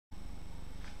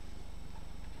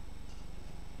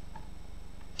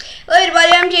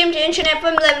LiveStream to Cherniaiev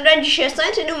from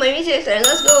 11:16 to do my music there.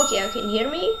 Let's go. Okay, can you hear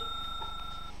me?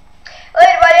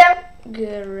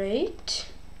 Great.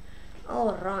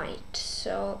 Alright,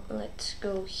 so let's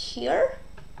go here.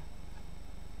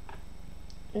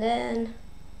 Then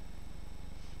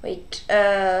wait,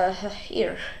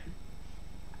 here.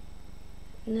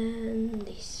 And then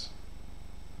this.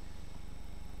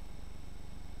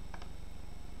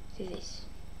 Do this.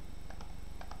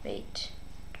 Wait.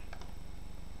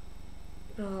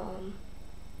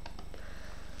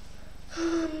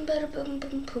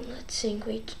 Let's think.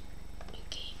 Wait.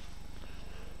 Okay.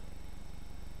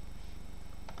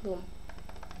 Boom.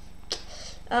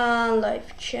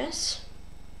 Live chess.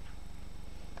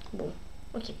 Boom.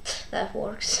 Okay, that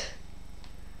works.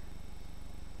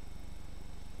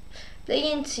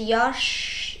 Playing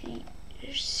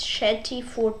Shetty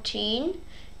 14.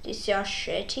 This is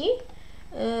Shetty.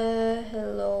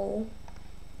 Hello.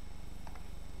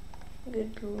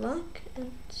 Good luck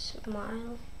and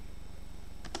smile.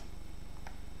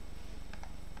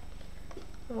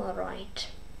 Alright.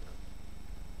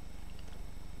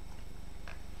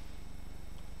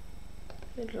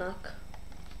 Good luck.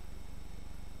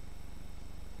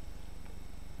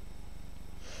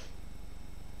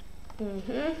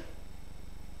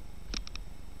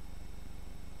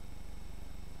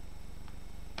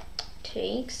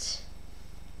 Takes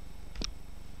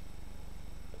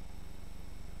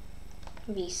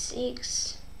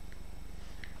V6.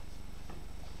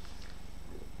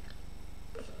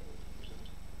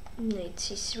 Knight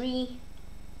C3.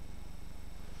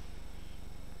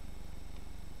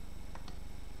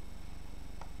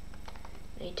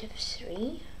 Knight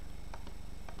F3.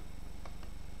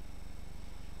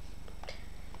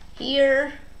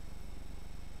 Here.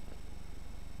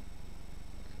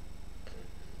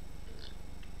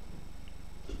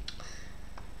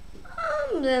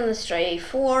 Then let's try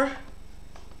A4.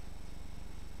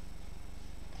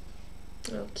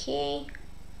 Okay.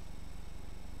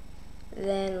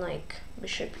 Then like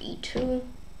bishop E2.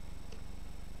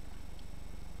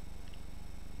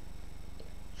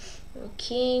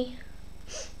 Okay.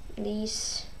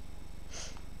 These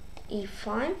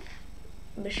E5.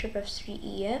 Bishop F3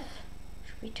 EF.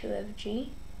 Bishop E2 FG.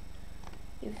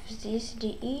 If this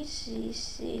DE,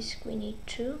 this is Queen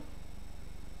E2.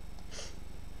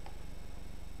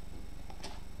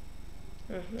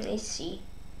 I see.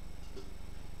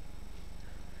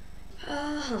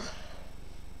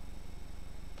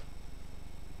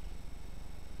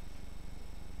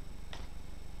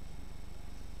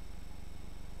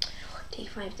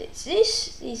 D5, that's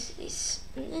this,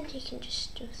 and then you can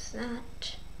just do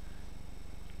that.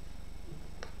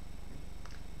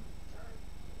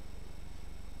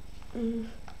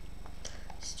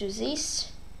 Let's do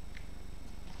this.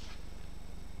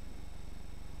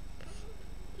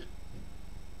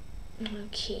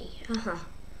 Okay,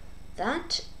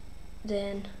 that,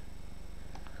 then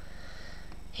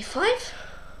A5.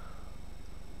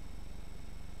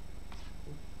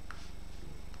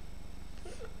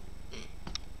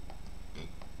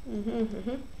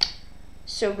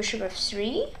 So bishop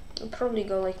F3, I'll probably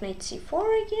go like knight C4,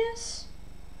 I guess.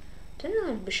 Don't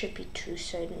know if bishop E2,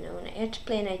 so I don't know. I had to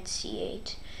play knight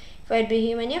C8. If I'd be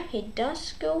human, yeah, he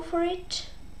does go for it.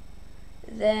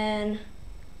 Then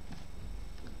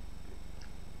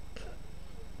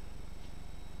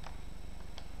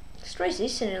let's try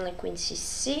this and then like queen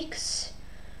C6,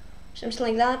 something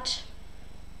like that.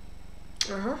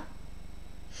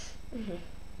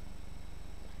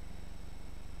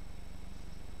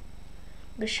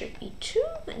 Bishop E2,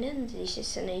 and then this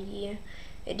is an idea.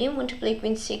 I didn't want to play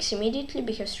queen 6 immediately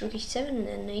because rook E7 and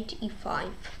then knight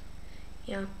E5.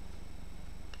 Yeah.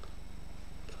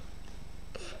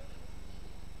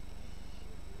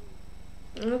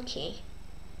 Okay.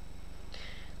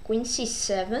 Queen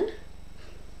C7.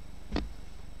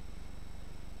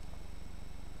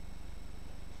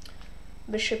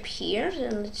 Bishop here,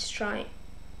 then let's try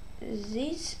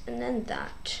this and then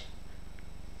that.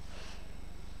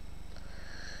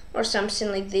 Or something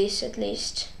like this at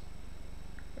least.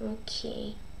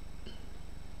 Okay.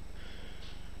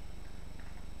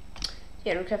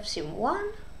 Yeah, rook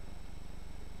F1.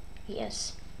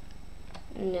 Yes.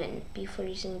 And then b4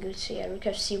 isn't good, so yeah, rook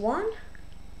F1.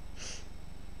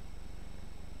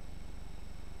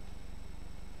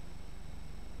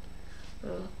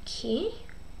 Okay.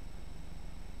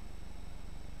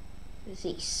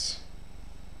 This.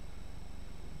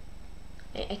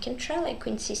 I can try like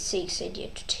queen C6 idea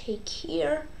to take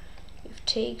here. If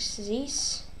takes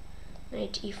this,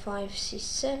 knight E5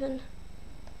 C7.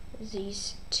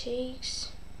 This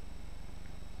takes.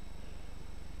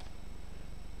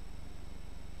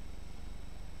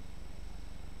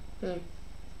 Hmm.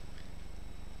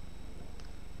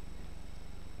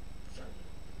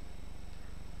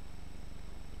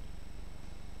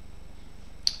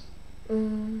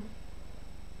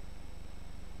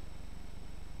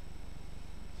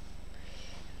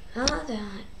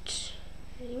 That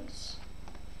things.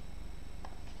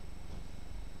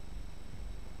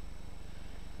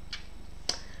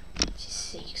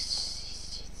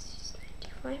 C6,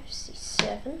 95,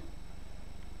 C7.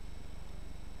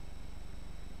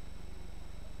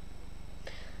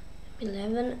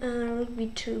 Rook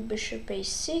B2, bishop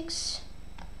A6.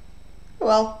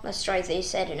 Well, let's try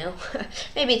this. I don't know.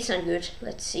 Maybe it's not good.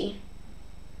 Let's see.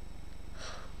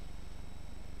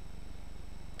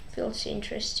 Feels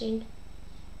interesting.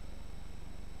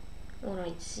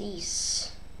 Alright,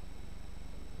 this.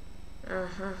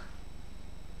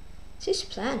 This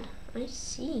plan. I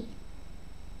see.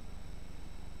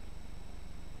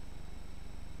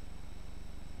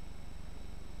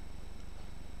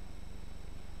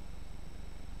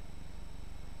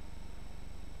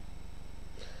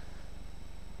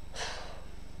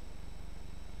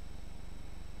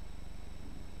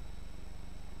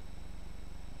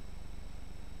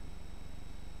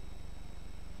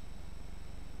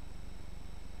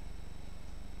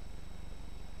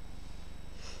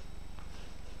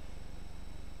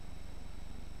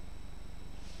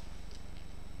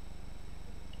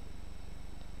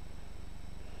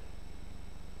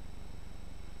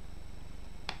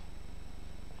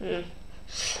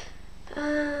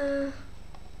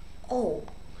 Oh,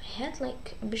 I had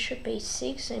like bishop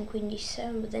a6 and queen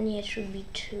d7, but then he had rook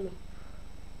b2.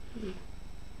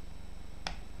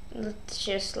 Let's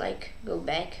just like go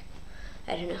back.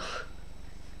 I don't know.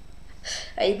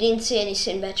 I didn't see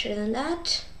anything better than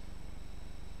that.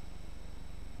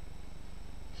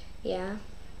 Yeah.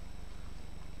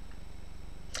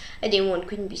 I didn't want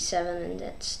queen b7 and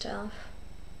that stuff.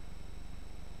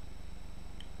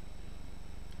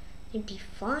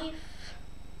 b5.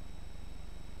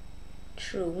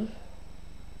 True.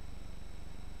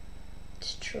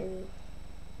 It's true.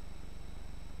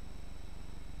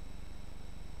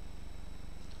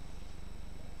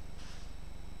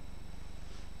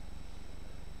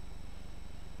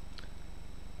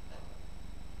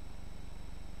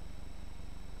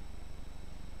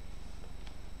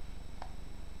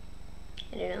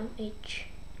 I don't know,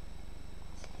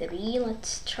 h3,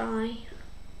 let's try.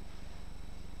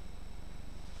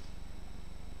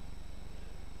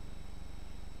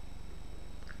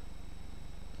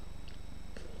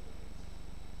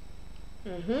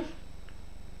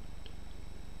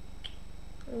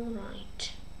 All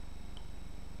right.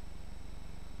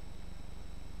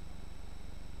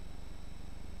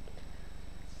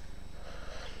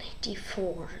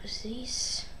 d4 is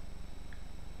this.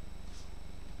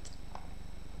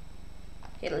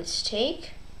 Okay, let's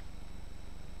take.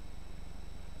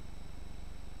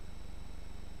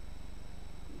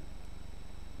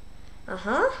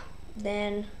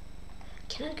 Then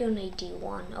can I go knight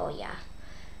d1? Oh yeah.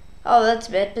 Oh, that's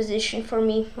a bad position for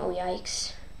me. Oh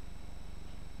yikes.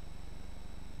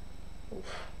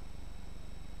 Oof.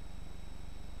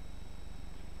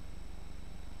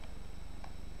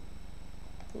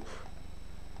 Oof.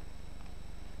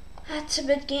 That's a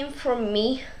bad game for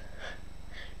me.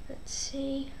 Let's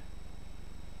see.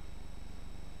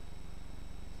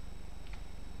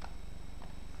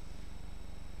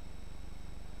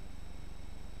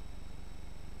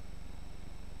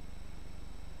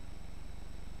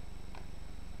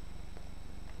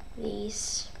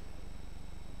 These.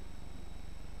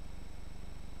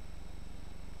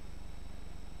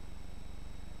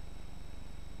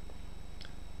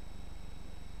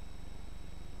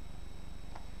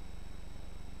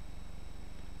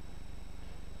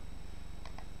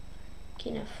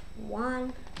 King of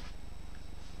 1.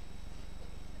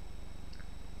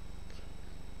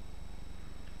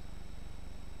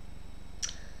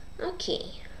 Okay.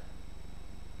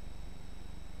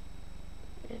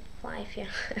 F5, yeah.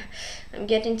 I'm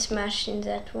getting smashed in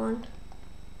that one.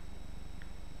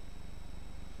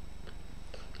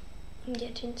 I'm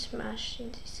getting smashed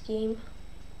in this game.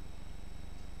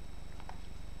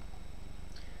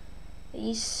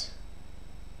 These.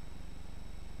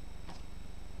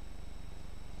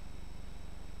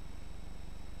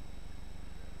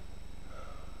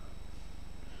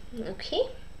 Okay.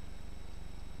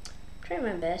 Try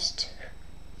my best.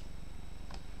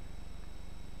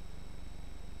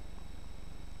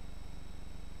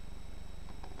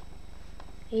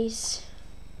 Ace.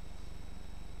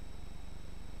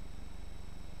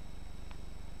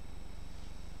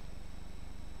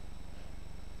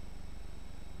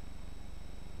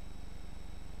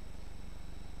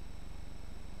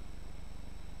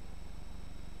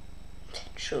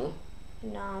 True.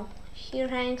 Now here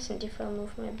hangs, and if I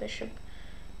move my bishop,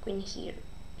 queen here.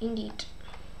 Indeed.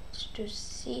 Let's do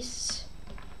this.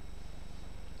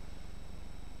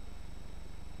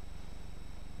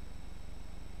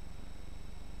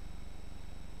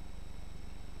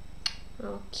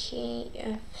 Okay,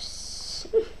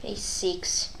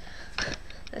 a6.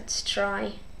 Let's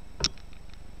try.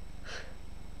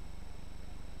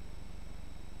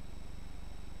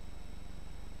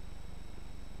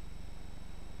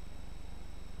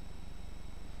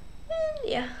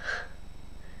 Yeah,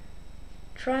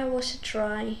 try was a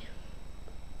try.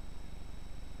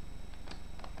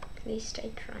 At least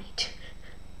I tried.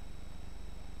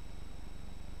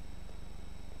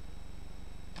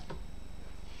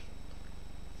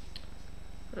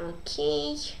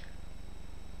 Okay,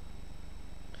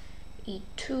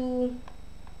 e2,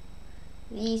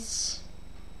 this.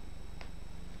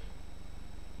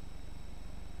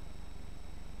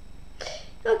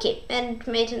 Okay, and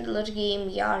mate in the lot game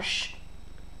Yash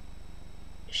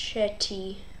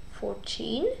Shetty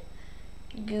 14.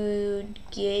 Good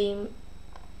game,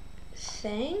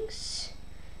 thanks.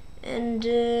 And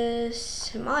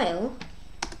smile.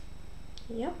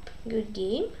 Yep, good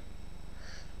game.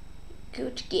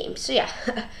 Good game. So yeah,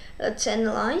 let's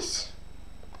analyze.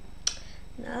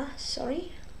 Nah,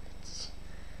 sorry.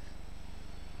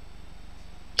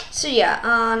 So yeah,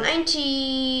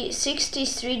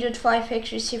 63.5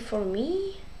 accuracy for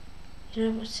me. You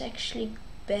know what's actually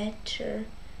better?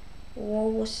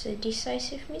 What was a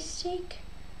decisive mistake?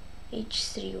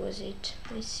 H3 was it?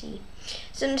 I see.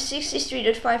 So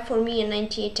 63.5 for me and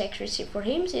 98 accuracy for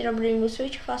him. 0 bring move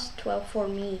switch fast, 12 for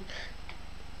me.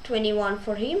 21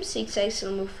 for him, 6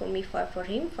 excellent move for me, 5 for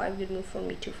him, 5 good move for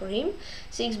me, 2 for him,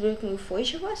 6 book move for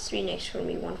each of us, 3 next for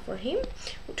me, 1 for him,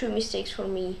 2 mistakes for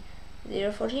me,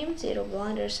 0 for him, 0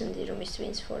 blunders and 0 missed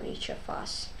wins for each of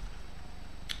us.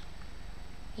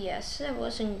 Yes, that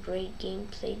wasn't a great game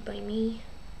played by me.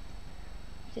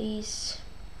 This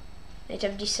knight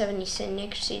of d7 is an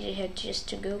accuracy, they had just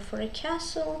to go for a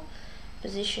castle,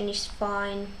 position is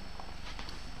fine,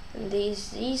 and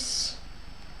this.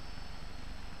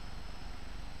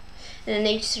 And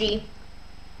then h3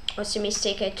 was a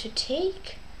mistake I had to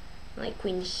take. My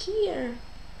queen here,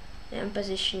 and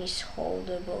position is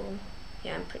holdable.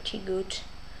 Yeah, I'm pretty good.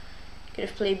 Could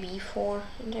have played b4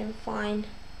 and I'm fine.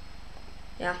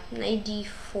 Yeah, knight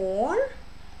d4.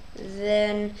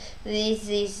 Then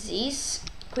this.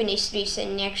 Queen h3 is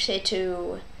an actually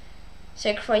to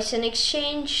sacrifice an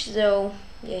exchange, though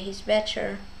yeah, he's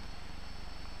better.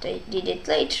 They did it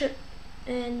later,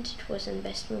 and it wasn't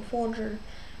best move order.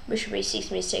 Bishop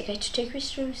a6 mistake I had to take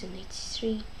with rooms and knight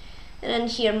c3. And then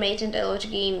here mate and lot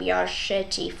game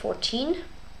Yarshetti 14.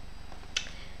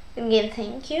 Again,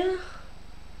 thank you.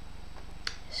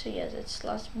 So yeah, that's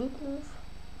last book move.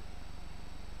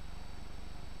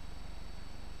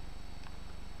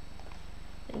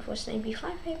 And it was knight b5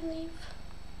 I believe.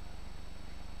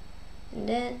 And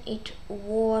then it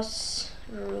was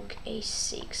rook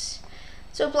a6.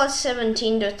 So plus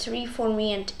 17.3 for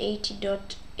me and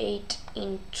 80.8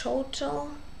 in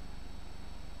total.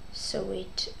 So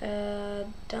wait,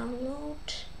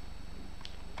 download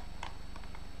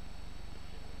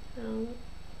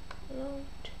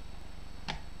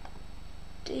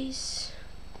this.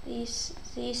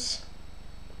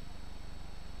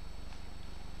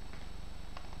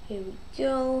 Here we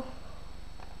go.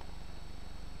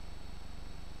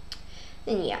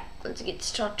 Then yeah, let's get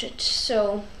started.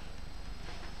 So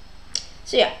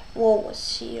yeah, what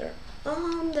was here?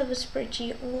 That was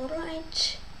pretty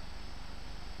alright.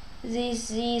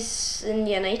 This and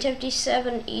yeah, knight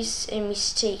f7 is a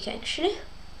mistake actually.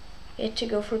 You had to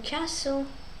go for castle.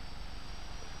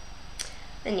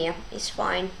 And yeah, it's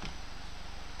fine.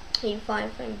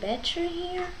 e5 I'm better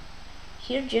here.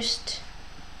 Here just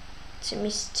it's a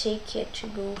mistake. You had to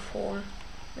go for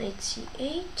knight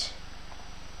c8.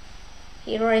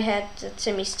 Here I had that's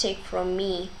a mistake from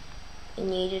me. I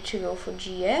needed to go for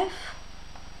gf.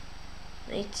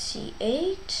 Knight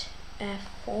c8,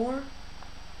 f4,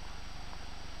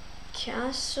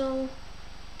 castle,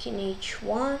 king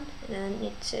h1, and then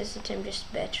it says that I'm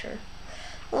just better.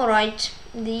 Alright,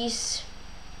 these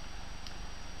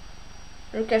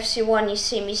rook fc1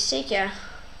 is a mistake, yeah.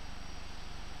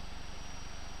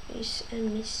 Is a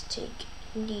mistake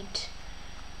indeed.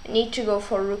 I need to go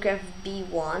for rook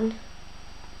fb1,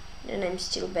 then I'm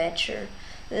still better.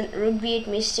 Then rook b8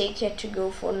 mistake, you had to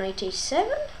go for knight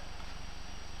a7.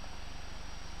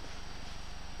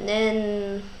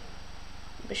 Then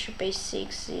bishop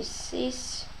a6 is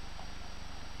this,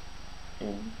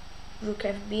 and rook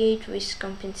fb8 with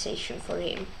compensation for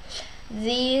him.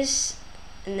 This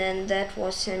and then that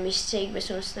was a mistake.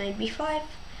 Bishop knight b5,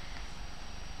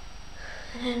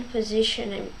 and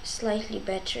position I'm slightly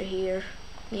better here.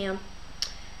 Yeah,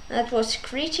 that was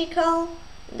critical.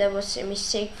 That was a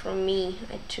mistake from me.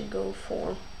 I had to go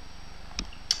for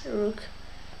rook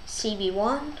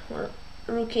cb1 or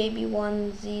rook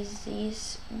ab1,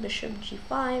 this bishop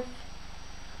g5,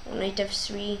 or knight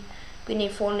f3, queen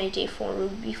a4, knight a4,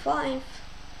 rook b5,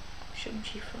 bishop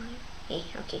g5. Hey,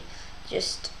 okay,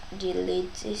 just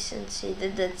delete this and see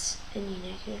that that's an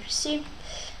inaccuracy.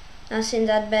 Nothing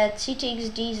that bad. C takes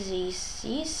d,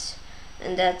 this,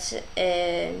 and that's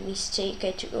a mistake. I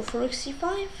had to go for rook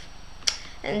c5,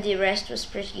 and the rest was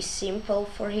pretty simple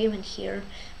for him. And here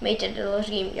made a lot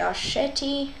game. Yash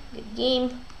Shetty, good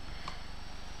game.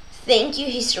 Thank you.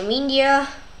 He's from India.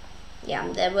 Yeah,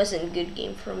 that wasn't a good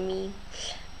game from me.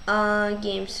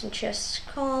 Games and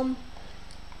chess.com.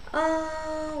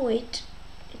 Wait,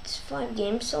 it's 5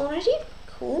 games already.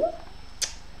 Cool.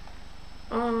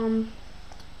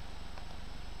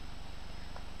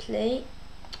 Play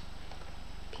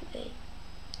 10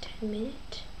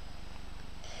 minutes.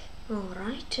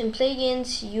 Alright, and play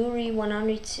against Yuri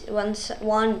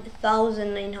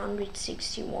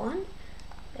 1961.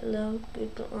 Hello,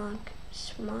 good luck,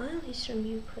 smile. He's from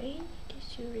Ukraine.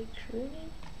 Is you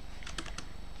recruiting?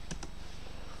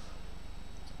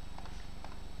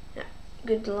 Yeah,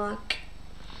 good luck.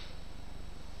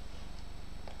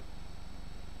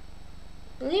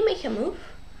 Will he make a move?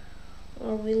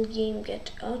 Or will game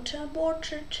get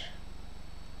auto-aborted?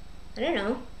 I don't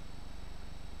know.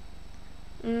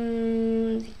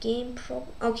 The game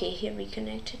okay, here we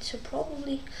connected, so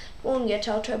probably won't get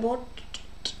auto-aborted.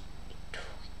 It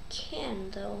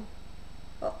can though.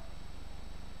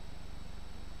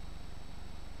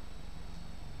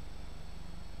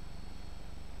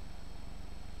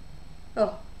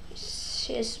 Oh,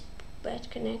 he has bad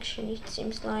connection, it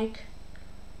seems like.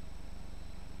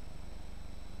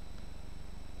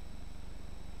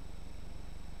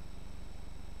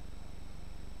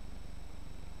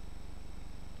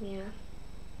 Yeah,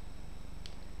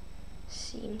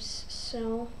 seems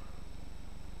so.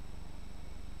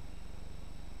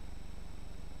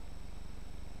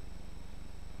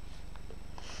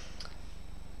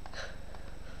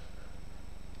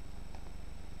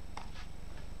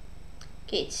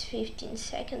 Okay, it's 15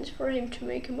 seconds for him to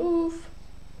make a move.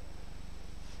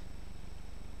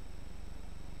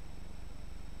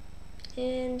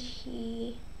 And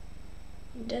he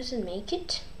doesn't make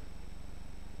it.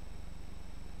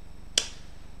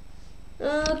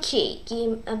 Okay,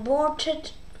 game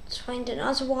aborted. Let's find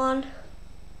another one.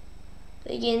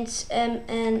 Against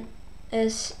MNSDs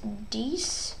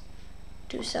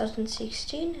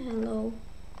 2016. Hello.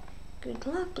 Good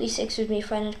luck. Please excuse me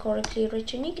if I not correctly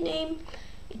write your nickname.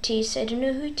 It is, I don't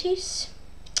know who it is.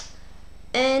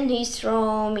 And he's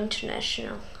from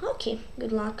International. Okay,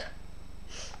 good luck.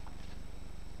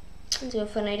 Let's go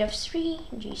for knight f3,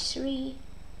 g3.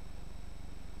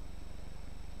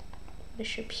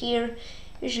 Bishop here.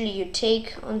 Usually you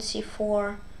take on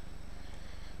c4.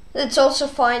 That's also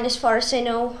fine as far as I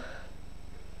know.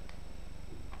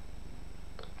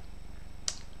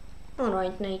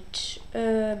 Alright, knight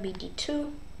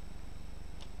bd2,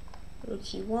 rook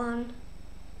e1,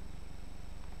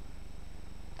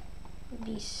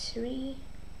 b3.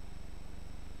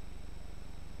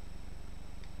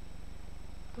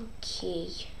 Okay,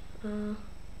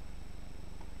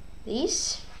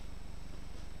 this.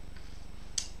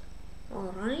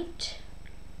 Alright.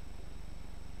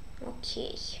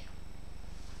 Okay.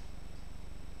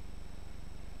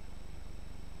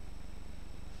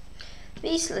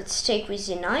 This, let's take with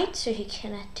the knight, so he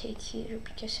cannot take here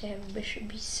because I have bishop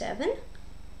b7.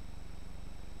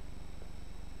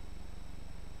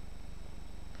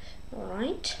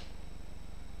 Alright.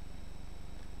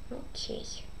 Okay.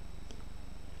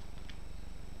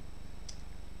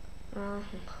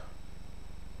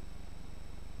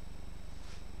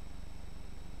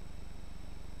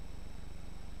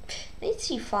 Knight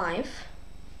c5.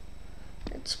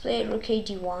 Let's play rook a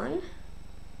d1.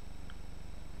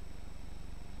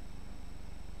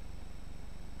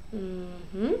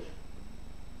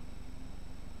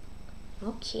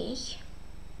 Okay.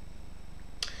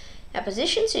 That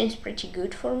position seems pretty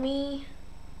good for me.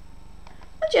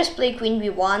 I'll just play queen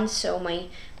b1, so my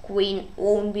queen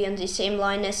won't be on the same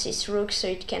line as his rook, so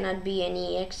it cannot be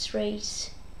any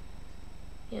x-rays.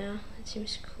 Yeah, that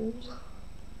seems cool.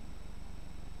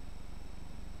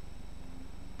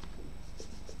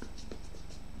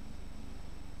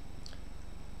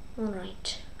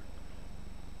 Alright.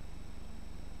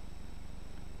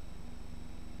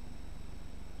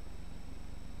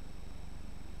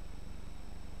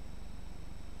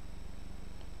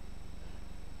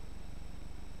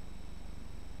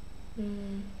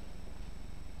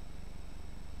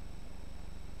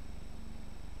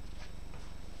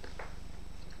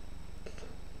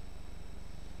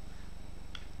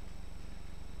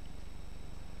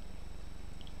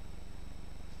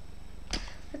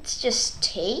 Let's just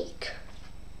take.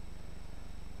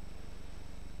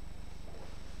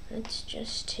 Let's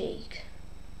just take.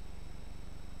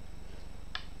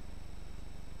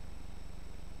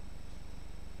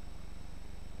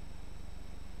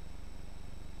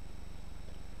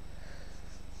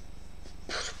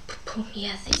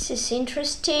 Yeah, this is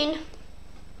interesting.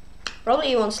 Probably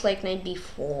he wants like knight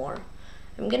b4.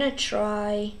 I'm gonna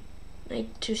try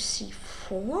knight to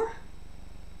c4.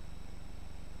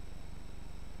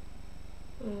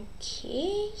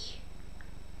 Okay.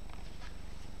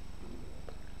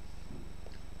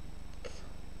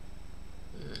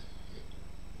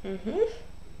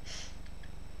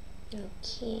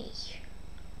 Okay.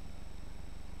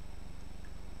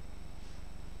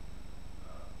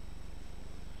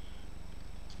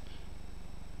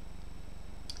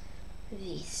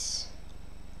 This.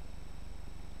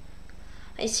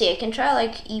 I see, I can try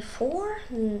like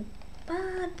e4,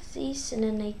 but this and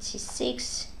then knight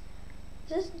c6.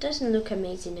 This doesn't look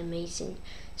amazing.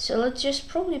 So let's just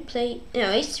probably play. No,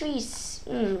 h3 is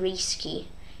risky.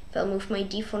 If I'll move my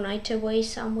d4 knight away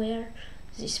somewhere,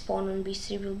 this pawn on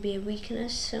b3 will be a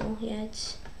weakness. So yeah,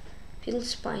 it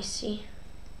feels spicy.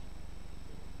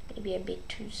 Maybe a bit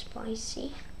too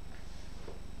spicy.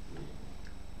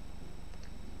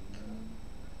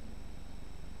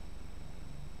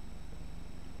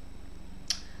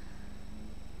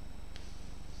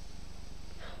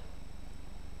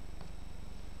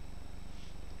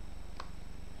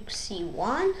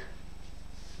 c1.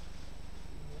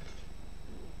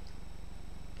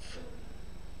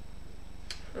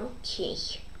 Okay.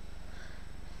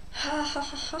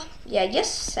 Yeah, I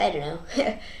guess, I don't know.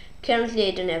 Currently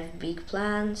I don't have big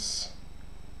plans.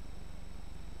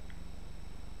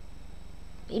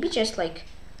 Maybe just like,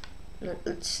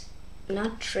 let's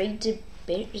not trade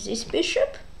this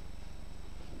bishop.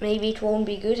 Maybe it won't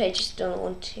be good, I just don't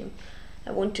want him.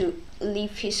 I want to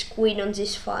leave his queen on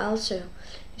this file, so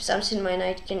if something my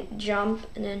knight can jump,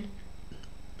 and then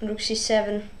rook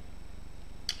c7.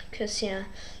 Because yeah,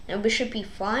 now bishop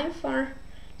e5 are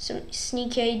some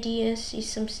sneaky ideas,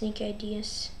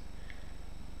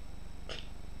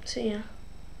 So yeah.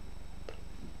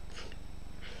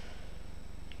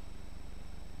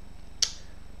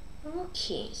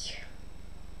 Okay.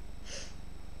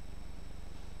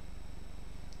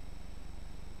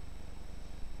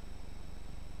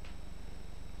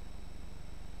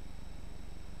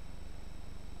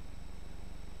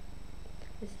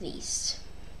 These.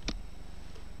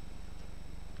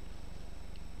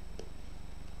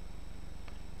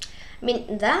 I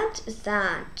mean that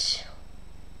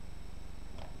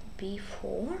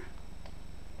b4.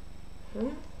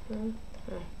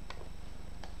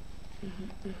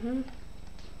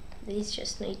 This is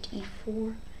just knight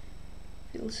e4.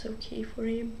 Feels okay for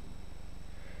him.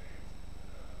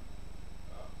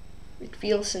 It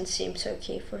feels and seems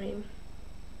okay for him.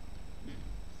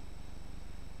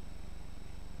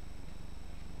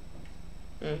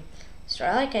 So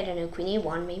like, I don't know, queen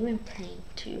e1, maybe I'm playing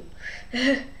too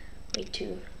way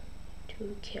too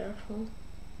careful.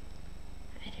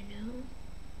 I don't know.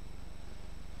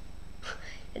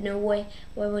 I don't know why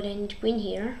would I need queen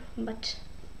here, but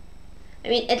I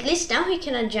mean at least now he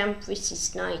cannot jump with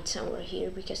his knight somewhere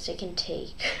here because I can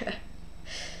take.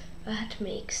 That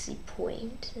makes the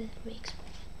point.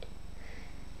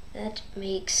 That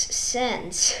makes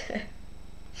sense.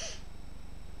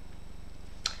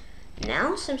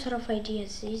 Now some sort of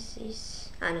ideas is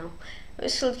I know. I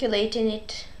was calculating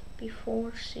it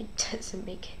before, so it doesn't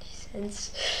make any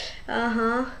sense.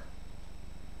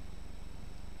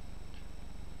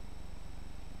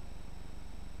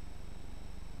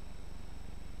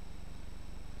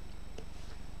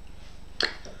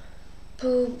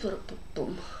 Boom, boom, boom,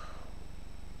 boom.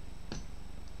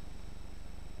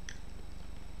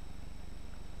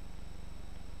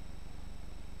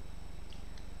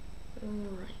 All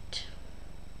right.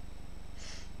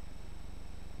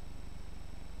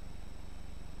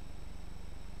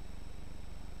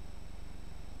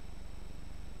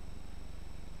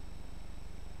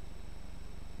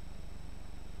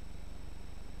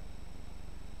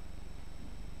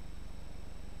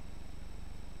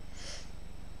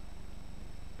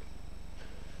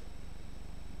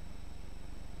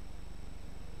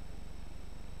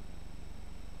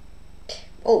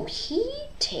 Oh,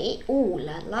 oh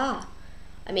la la.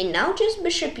 I mean, now just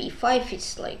bishop e5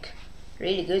 is like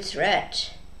really good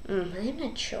threat. I'm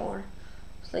not sure.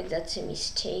 It's like that's a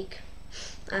mistake.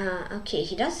 Okay,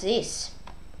 he does this.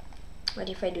 What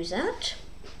if I do that?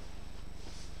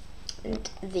 And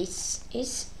this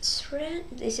is threat.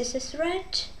 This is a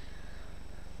threat.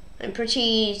 I'm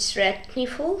pretty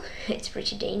threatful. It's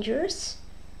pretty dangerous.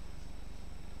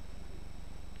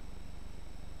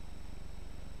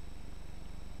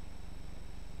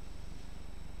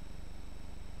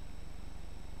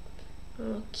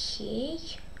 Okay.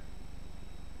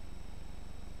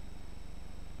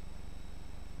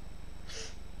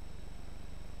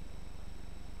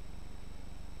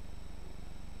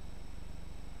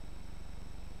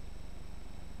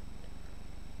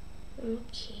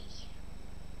 Okay.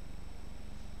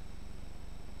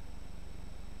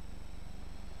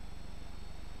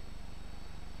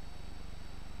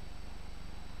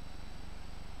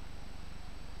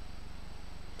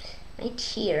 Right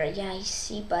here, yeah, I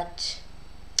see, but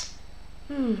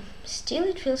still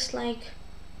it feels like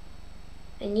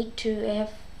I need to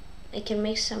I can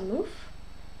make some move.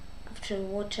 After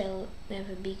what I'll have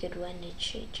a big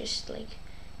advantage. I just like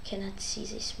cannot see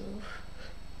this move.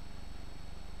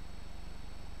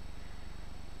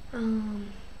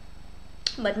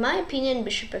 But my opinion,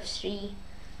 bishop f3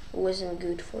 isn't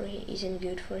good for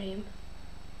him.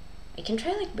 I can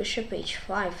try like bishop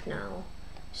h5 now.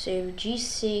 So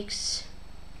g6.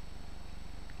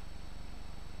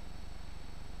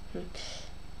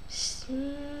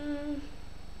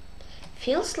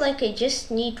 Feels like I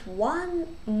just need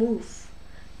one move.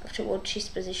 Afterwards his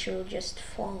position will just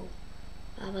fall.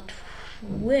 But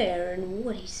where and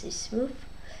what is this move?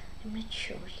 I'm not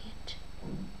sure yet.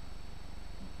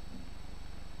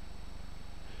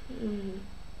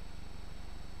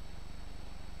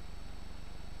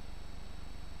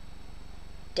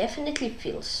 Definitely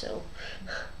feels so.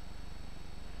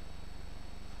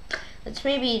 Let's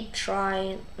maybe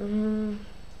try. I don't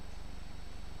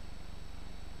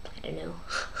know.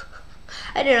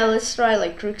 I don't know. Let's try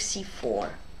like rook c4.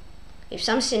 If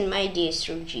something, my idea is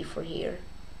rook g4 here.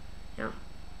 Yeah,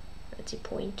 that's the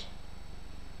point.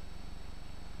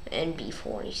 And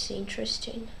b4 is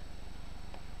interesting.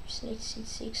 Just knight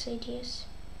c6 ideas.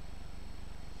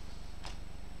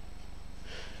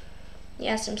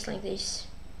 Yeah, something like this.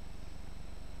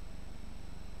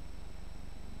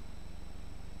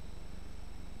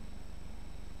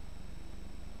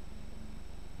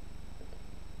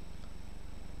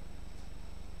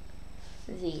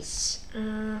 This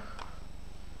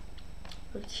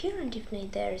rook here, and if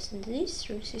knight there isn't this,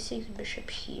 rook c6, bishop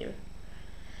here.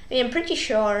 I mean, I'm pretty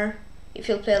sure if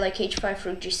you'll play like h5,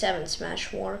 rook g7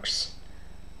 smash works.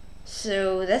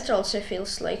 So that also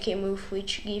feels like a move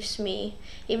which gives me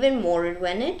even more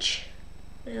advantage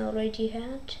I already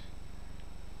had.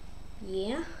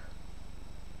 Yeah.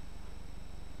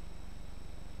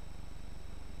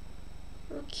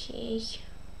 Okay.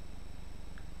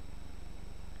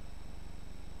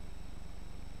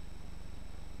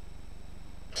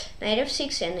 Knight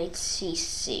f6 and knight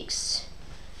c6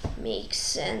 makes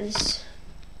sense.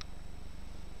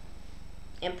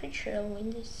 I'm pretty sure I'll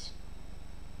win this.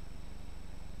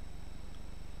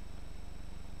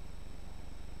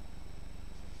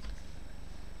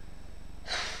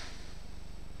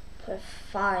 For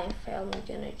 5, I'm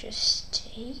gonna just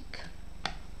take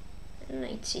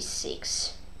knight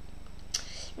c6.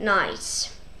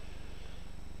 Nice.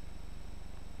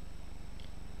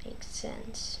 Makes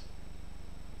sense.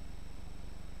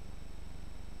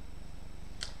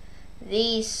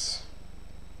 These,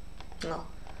 well,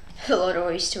 a lot of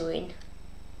ways to win.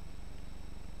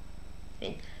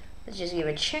 Let's just give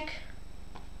a check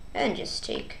and just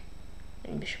take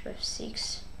and bishop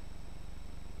f6.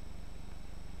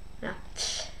 No.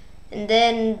 And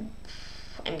then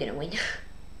I'm gonna win.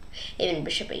 Even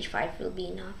bishop h5 will be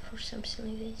enough or something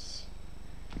like this.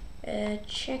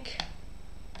 Check.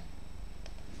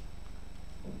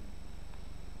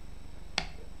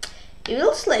 It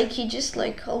feels like he just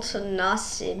like also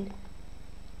nothing.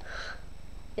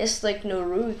 Just like no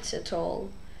roots at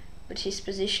all. But his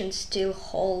position still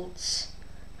holds.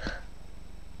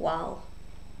 Wow.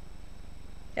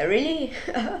 Really?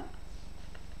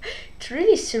 It's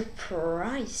really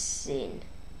surprising.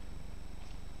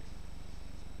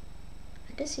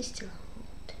 How does he still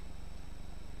hold?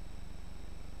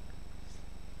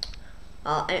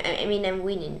 I mean, I'm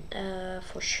winning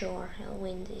for sure. I'll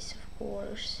win this, of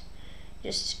course.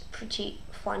 Just pretty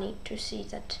funny to see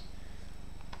that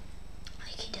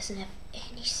like he doesn't have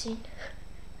anything,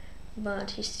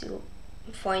 but he still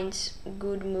finds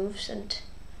good moves and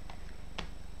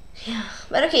yeah.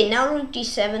 But okay, now rook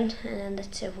d7 and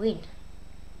that's a win.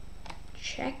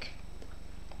 Check.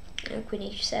 And queen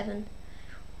h7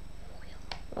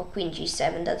 or queen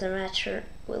g7, doesn't matter,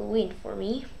 will win for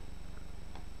me.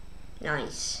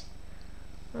 Nice.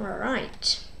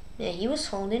 Alright. Yeah, he was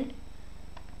holding,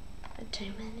 but I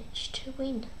managed to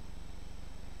win.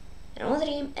 Another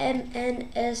game,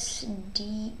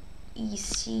 MNSDEC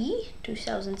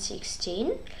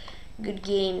 2016. Good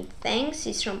game, thanks.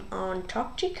 It's from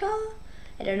Antarctica.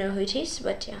 I don't know who it is,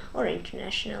 but yeah, or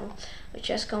International. Which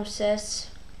just comes says,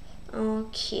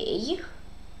 okay.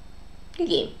 Good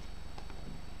game.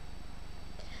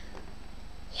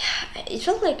 Yeah, it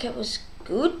felt like it was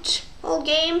good all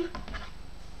game.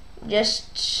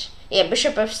 Just yeah,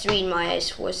 bishop f3 in my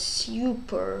eyes was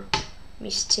super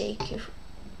mistake.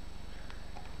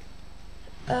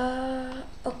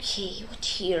 Okay, what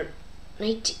here?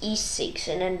 Knight e6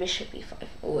 and then bishop e5.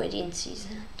 Oh, I didn't see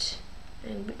that.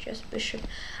 And just bishop.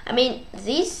 I mean,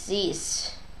 this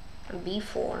and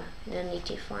b4 and then knight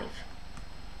e5.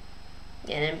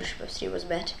 Yeah, and then bishop f3 was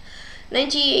bad.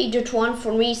 98.1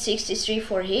 for me, 63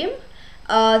 for him.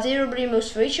 0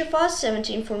 most for each of us,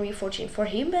 17 for me, 14 for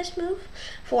him, best move.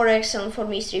 4 excellent for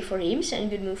me, 3 for him, 7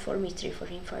 good move for me, 3 for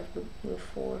him, 5 good move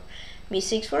for me,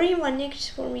 6 for him, 1 next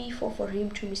for me, 4 for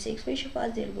him, 2 mistakes for each of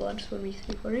us, 0 blunders for me,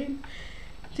 3 for him,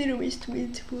 0 missed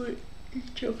wins for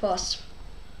each of us.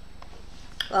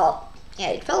 Well,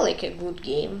 yeah, it felt like a good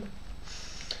game.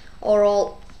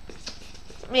 Overall,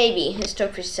 maybe his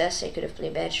Stockfish says I could have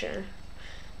played better.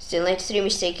 Still, knight 3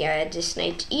 mistake, I had this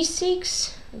knight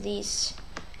e6, this,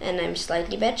 and I'm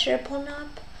slightly better pawn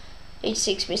up.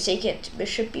 h6 mistake at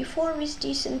bishop b4 with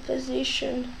decent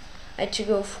position. I had to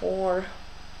go for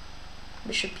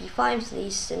bishop e5,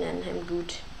 this, and then I'm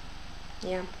good.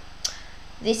 Yeah.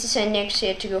 This is next, I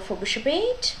had to go for bishop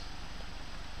 8.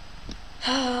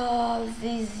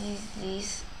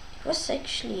 This. It was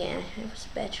actually, yeah, it was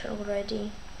better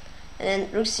already. And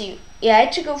then rook c, yeah, I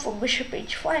had to go for bishop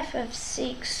h5,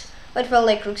 f6, but felt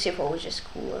like rook c4 was just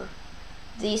cooler.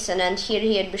 This, and then here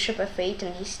he had bishop f8,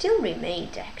 and he still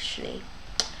remained actually.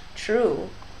 True,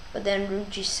 but then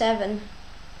rook g7,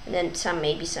 and then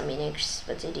maybe some inexes,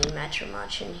 but it didn't matter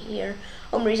much in here.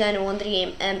 Home resign won the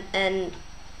game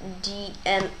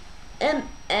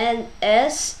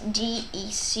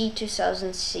MNSDEC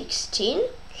 2016.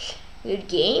 Good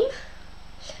game.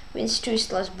 Wins 2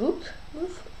 is last book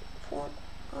move for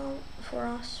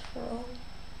us, for all.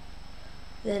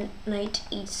 Then knight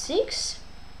e6.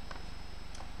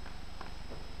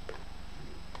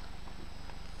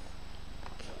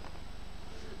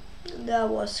 That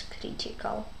was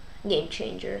critical. Game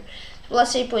changer.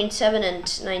 Plus 8.7 and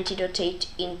 90.8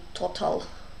 in total.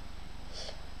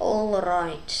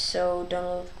 Alright, so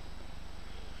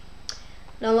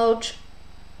download,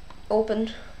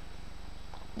 open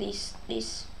this.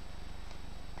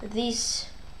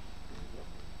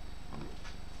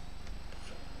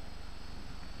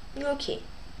 Okay.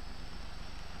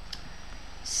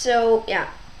 So yeah,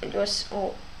 it was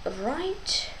all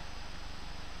right.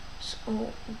 It's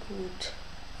all good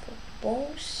for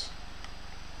both.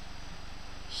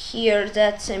 Here,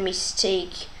 that's a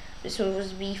mistake. This one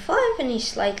was b5 and he's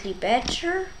slightly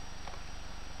better.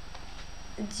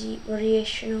 The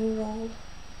variation overall.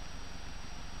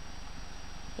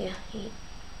 Yeah, he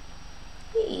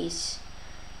is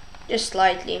just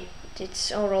slightly.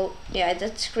 It's overall, yeah,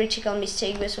 that's critical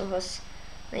mistake. This one was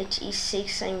knight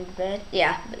e6. I'm bad.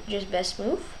 Yeah, but just best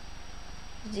move.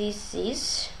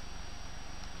 This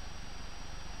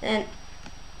and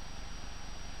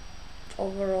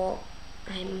overall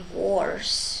I'm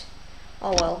worse.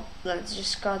 Oh well, let's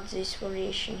just cut this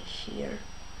variation here.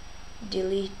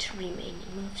 Delete remaining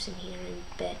moves, and here I'm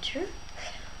better.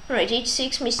 Alright,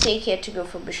 h6 mistake, he had to go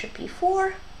for bishop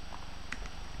e4.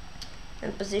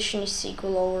 And position is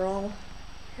equal overall.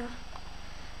 Yeah.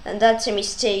 And that's a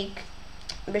mistake.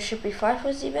 Bishop e5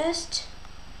 was the best.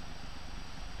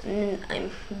 And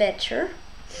I'm better.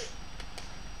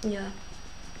 Yeah.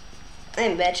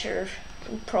 I'm better.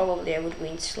 Probably I would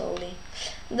win slowly.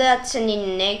 That's an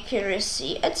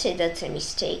inaccuracy. I'd say that's a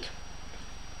mistake.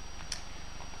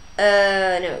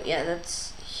 No, yeah,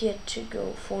 that's here to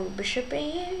go for bishop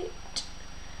a8.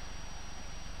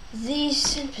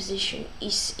 This position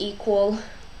is equal,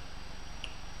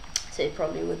 so it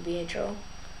probably would be a draw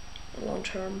long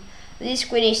term. This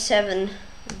queen a7,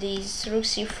 this rook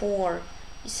c4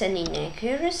 is an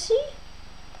inaccuracy.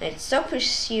 And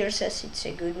Stockfish here says it's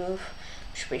a good move.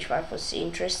 Bishop h5 was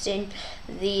interesting.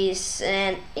 This,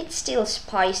 and it's still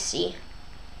spicy.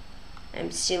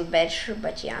 I'm still better,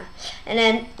 but yeah. And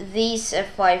then this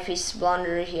f5 is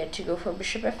blunder here to go for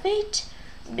bishop f8.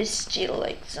 But still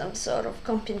like some sort of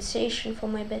compensation for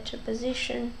my better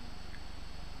position.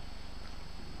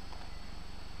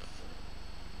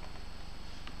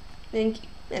 And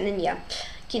then yeah,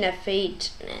 king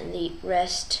f8, and the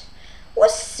rest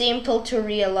was simple to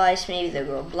realize. Maybe there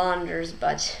were blunders,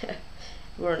 but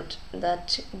weren't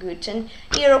that good. And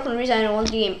here open resign on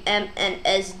the game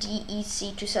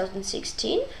MNSDEC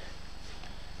 2016.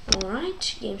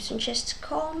 Alright, games and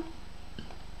chess.com.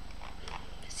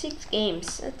 6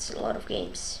 games, that's a lot of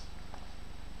games.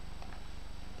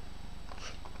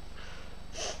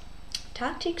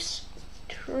 Tactics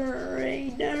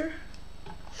trainer.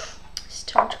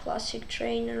 Start classic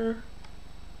trainer.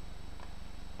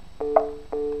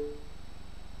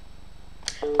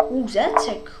 Ooh, that's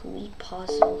a cool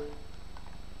puzzle.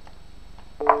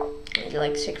 I'd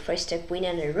like sacrifice step queen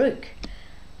and a rook.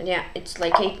 And yeah, it's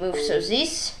like 8 moves, so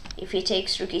this, if he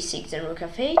takes rook e6 then rook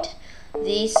f8.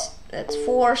 This, that's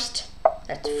forced,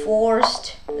 that's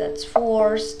forced, that's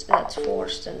forced, that's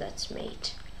forced, and that's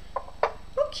mate.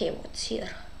 Okay, what's here?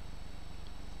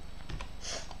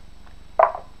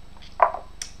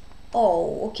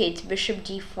 Oh, okay, it's bishop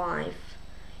d5.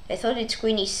 I thought it's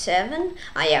queen e7.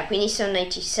 Ah yeah, queen e7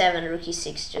 97, rook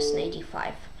e6 just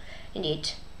 95.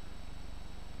 Indeed.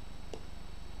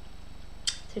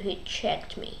 So he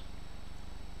checked me.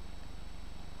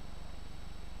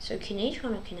 So king h1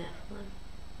 or king f1?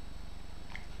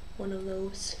 One of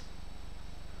those.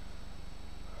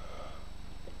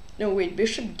 No wait,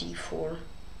 bishop d4.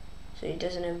 So he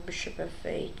doesn't have bishop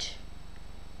f8.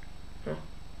 Huh.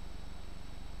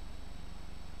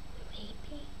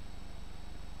 Maybe.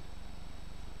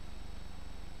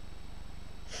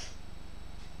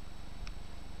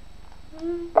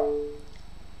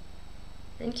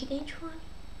 Then king h1,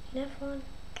 king f1.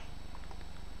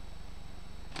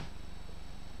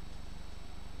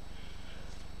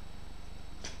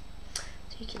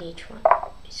 King h1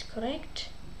 is correct,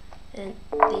 and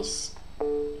this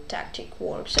tactic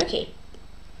works. Okay,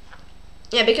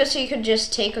 yeah, because you could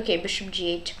just take, okay, bishop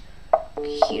g8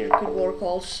 here could work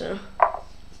also.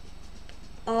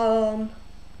 I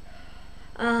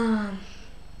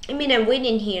mean, I'm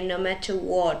winning here no matter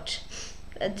what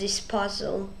at this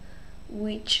puzzle,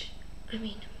 which, I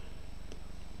mean,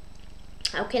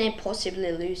 how can I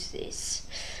possibly lose this?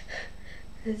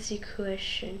 That's the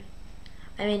question.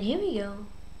 I mean, here we go.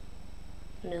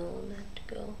 No, not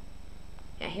go.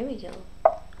 Yeah, here we go.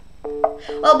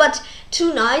 Well, but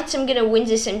tonight I'm gonna win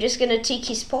this. I'm just gonna take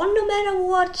his pawn no matter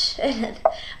what. And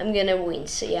I'm gonna win,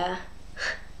 so yeah.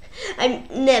 I'm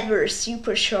never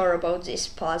super sure about this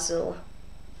puzzle.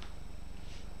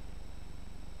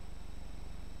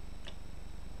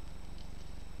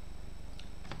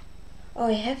 Oh,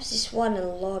 I have this one a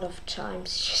lot of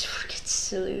times. Just forget the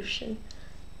solution.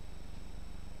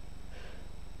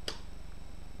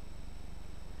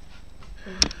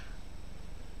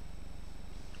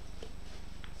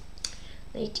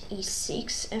 Knight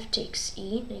e6, f takes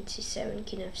e, knight c7,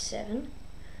 king f7.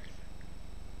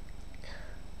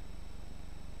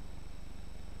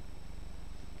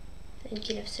 Then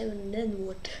king f7, then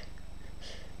what?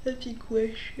 That's the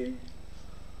question.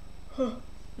 Huh.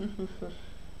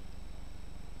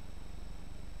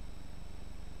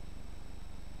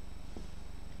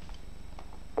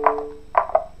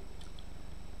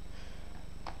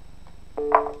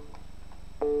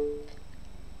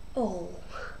 Oh,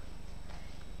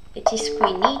 it is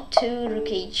queen e2, rook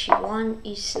h1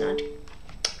 is not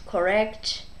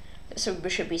correct, so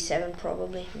bishop e7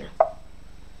 probably. No.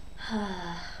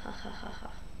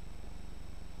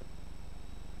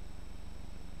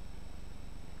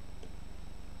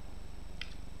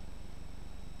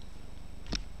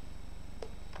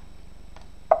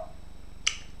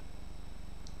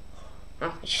 Oh, I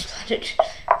just wanted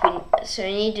queen, so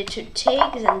I needed to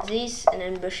take, then this, and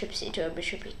then bishop c2 or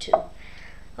bishop e2.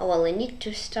 Oh well, I need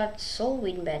to start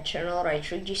solving better.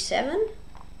 Alright, rook g7,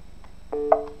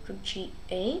 rook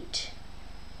g8,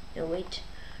 no wait,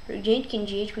 rook g8, king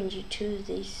g8, queen g2,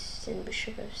 this, then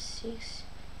bishop f6,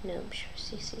 no, bishop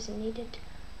f6 isn't needed,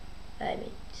 I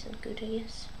mean, it's not good, I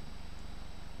guess.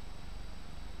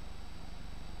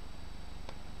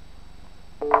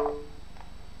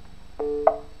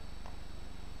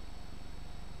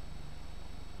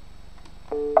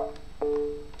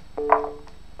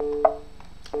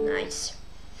 Nice.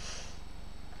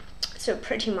 So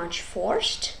pretty much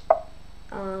forced.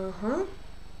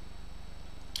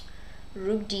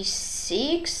 Rook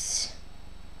d6.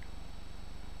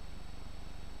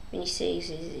 Queen e6 is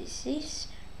this.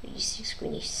 Rook d6,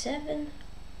 queen e7.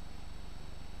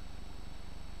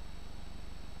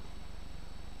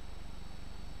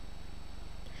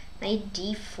 Knight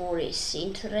d4 is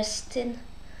interesting.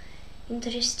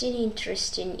 Interesting.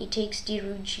 It takes d,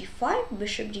 rook g5,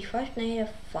 bishop d5, knight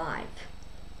f5.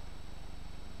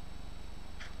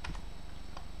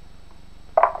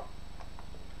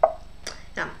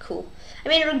 Ah, cool. I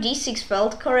mean, rook d6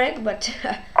 felt correct, but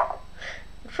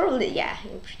probably, yeah,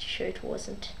 I'm pretty sure it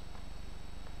wasn't.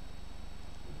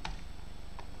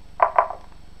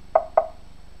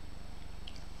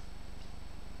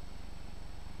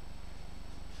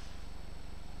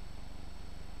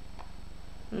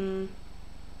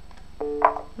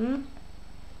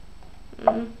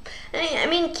 I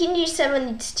mean, king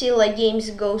g7, it's still like games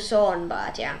goes on,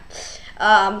 but yeah.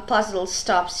 puzzle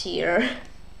stops here.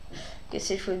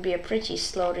 Guess it would be a pretty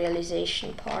slow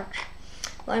realization part.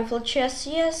 Blindfold chess,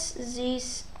 yes.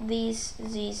 These.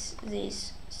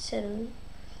 7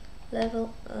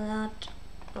 level that.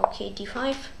 Okay,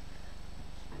 d5.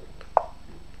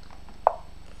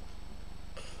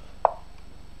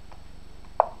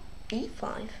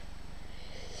 e5.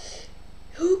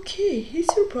 Okay, he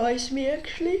surprised me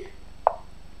actually.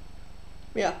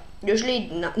 Yeah, usually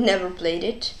never played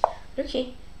it.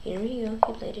 Okay, here we go,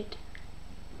 he played it.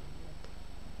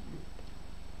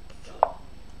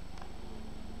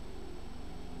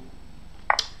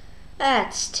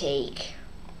 Let's take.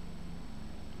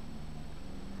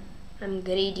 I'm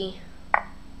greedy.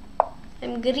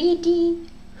 I'm greedy.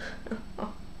 Yeah,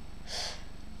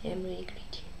 I'm really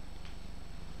greedy.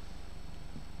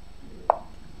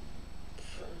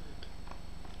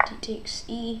 D takes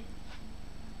E.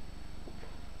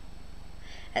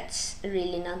 That's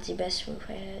really not the best move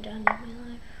I had done in my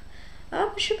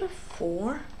life. Bishop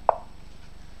f4.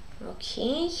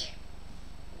 Okay.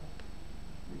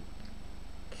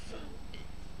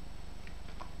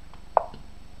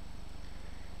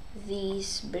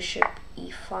 These bishop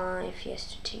e5. He has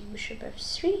to take bishop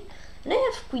f3, and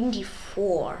I have queen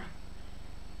d4,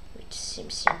 which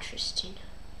seems interesting.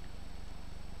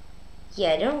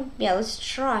 Yeah, let's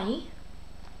try.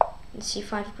 And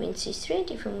c5, queen c3,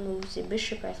 and if I move the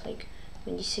bishop, I have like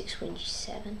queen d6, queen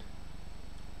g7.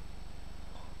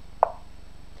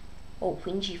 Oh,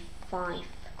 queen g5.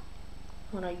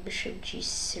 Alright, bishop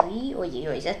g3. Oh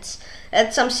yeah, that's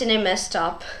something I messed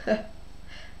up.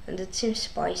 And it seems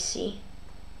spicy.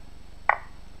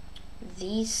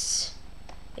 These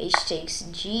h takes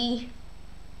g.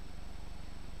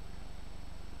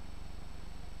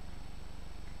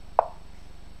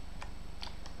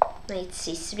 Knight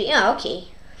c3. Ah, okay.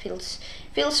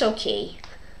 Feels okay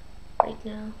right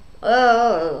now.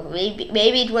 Oh,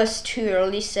 maybe it was too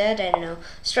early said. I don't know.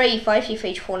 Let's try e5, if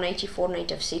h4, knight e4, knight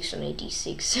f6, or knight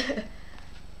d6.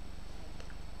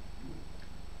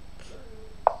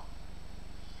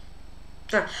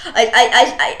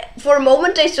 I for a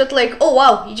moment I thought like, oh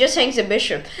wow, he just hangs the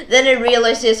bishop. Then I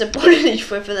realized there's a pawn in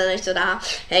h5, and then I thought,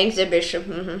 hangs the bishop.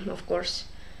 Of course.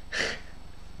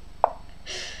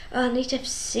 Knight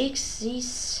f6.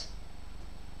 These.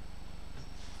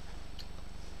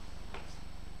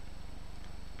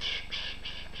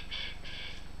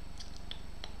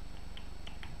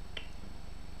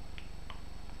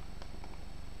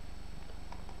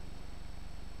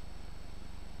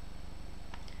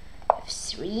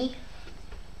 f3.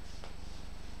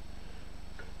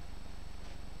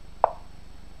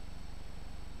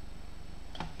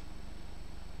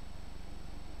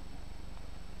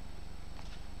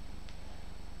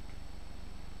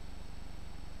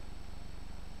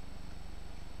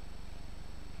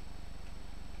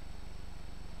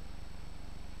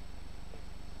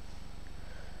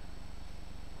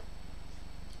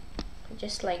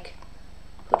 Just like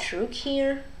put rook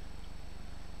here.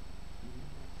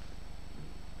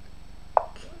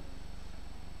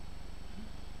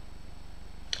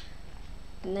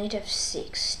 Knight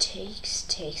f6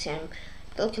 takes. I'm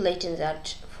calculating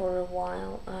that for a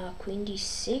while. Queen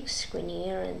d6, queen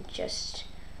here, and just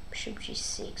bishop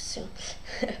g6. So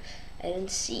I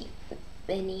don't see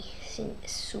anything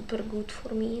super good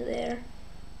for me there.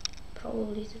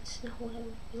 Probably that's not what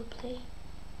I will play.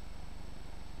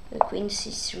 The queen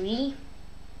c3.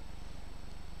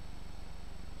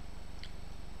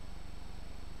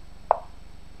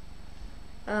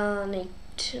 Knight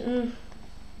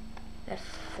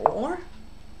f4.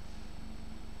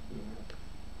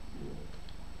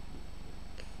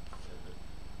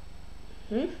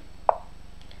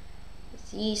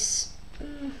 These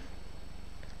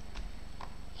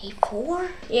a4.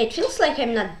 Yeah, it feels like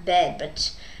I'm not bad,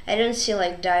 but I don't see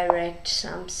like direct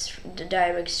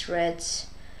threads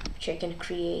which I can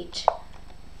create.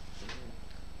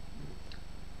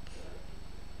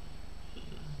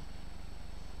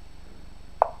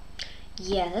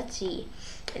 Yeah, that's a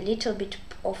little bit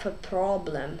of a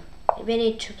problem. Maybe I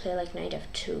need to play like knight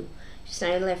f2. Just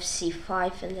knight left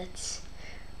c5, and that's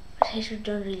what I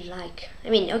don't really like. I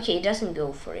mean, okay, it doesn't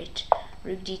go for it.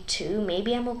 Rook d2,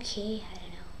 maybe I'm okay, I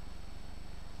don't know.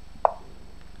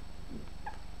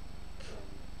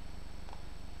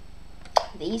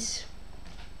 These.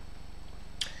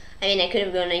 I mean, I could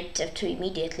have gone knight f2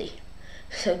 immediately,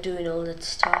 so doing all that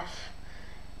stuff.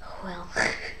 Well,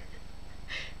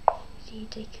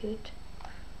 indeed I could.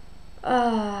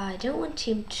 I don't want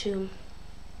him to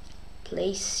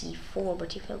play c4,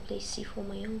 but if I play c4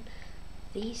 my own,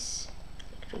 these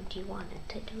like rook d1,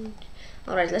 and I don't.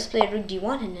 Alright, let's play rook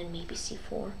d1 and then maybe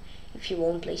c4. if he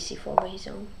won't play c4 by his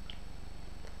own.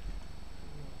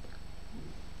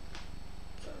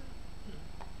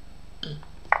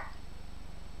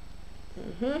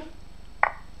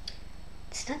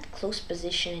 It's not close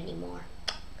position anymore.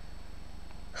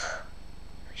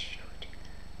 We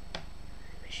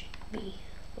should be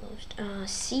closed.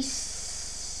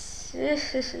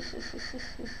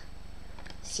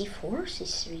 C4,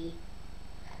 C3.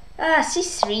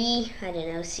 C3. I don't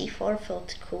know. C4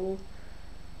 felt cool.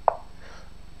 I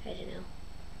don't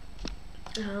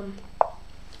know.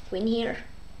 Queen here.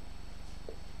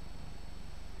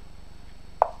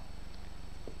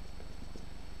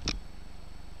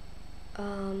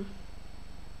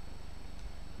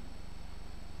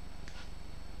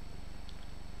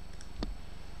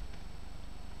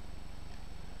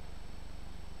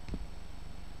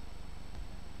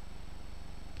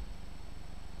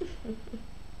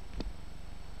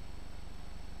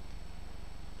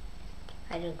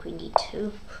 I don't queen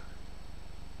d2.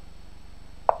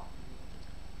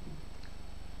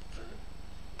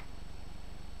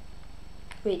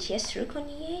 Wait, yes, rook on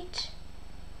e8?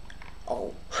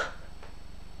 Oh.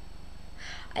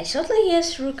 I thought like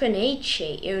yes, rook on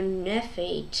h8 or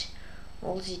f8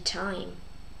 all the time.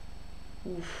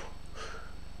 Oof.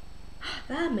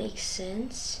 That makes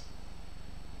sense.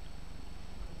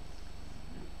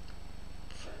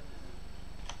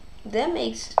 That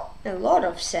makes a lot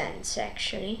of sense,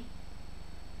 actually.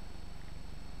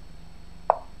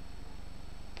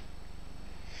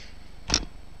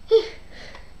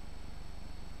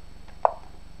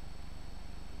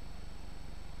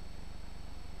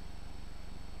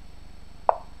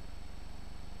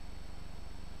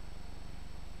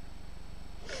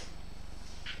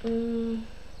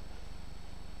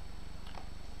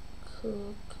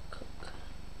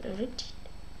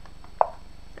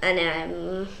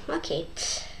 And okay,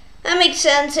 that makes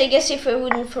sense. I guess if I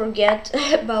wouldn't forget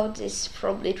about this,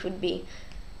 probably it would be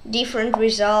different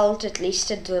result, at least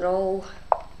a draw.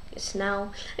 Because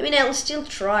now, I mean, I'll still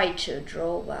try to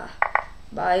draw,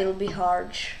 but it'll be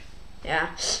hard. Yeah,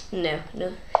 no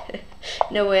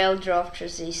no way I'll draw after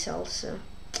this also.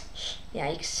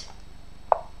 Yikes.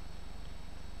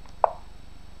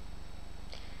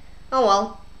 Oh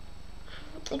well.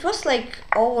 It was like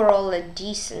overall a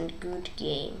decent, good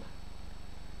game.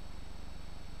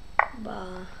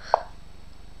 But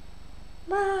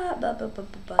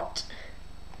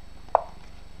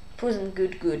it wasn't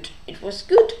good. It was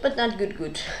good, but not good.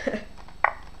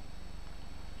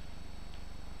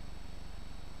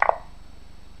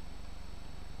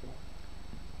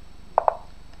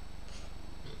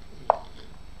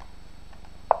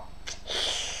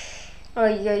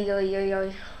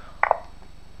 Oi.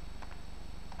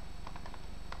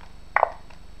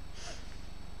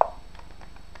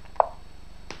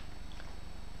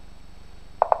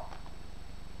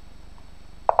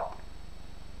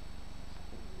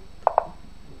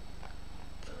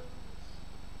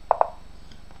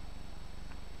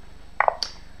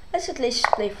 Let's at least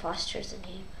play faster than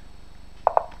him.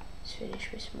 Let's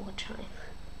finish with more time.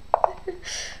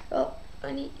 Well,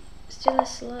 still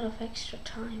has a lot of extra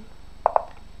time.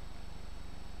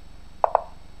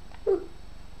 Ooh,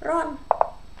 run!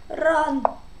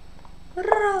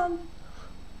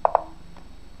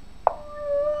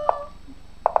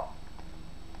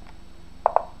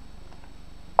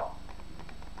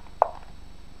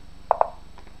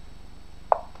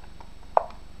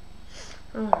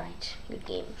 Alright, good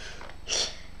game.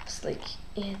 It's like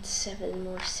it had 7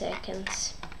 more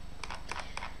seconds.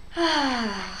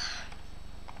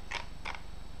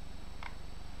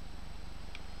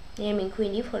 Yeah, I mean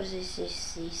queen e4 this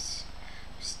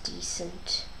was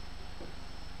decent.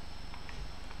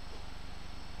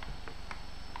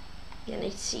 And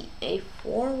let's see,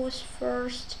 a4 was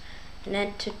first, and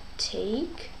then to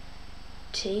take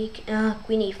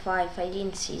queen e5. I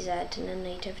didn't see that, and then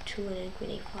knight f2 and then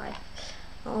queen e5.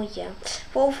 Oh yeah,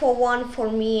 4 for 1 for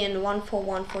me and 1 for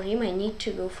 1 for him. I need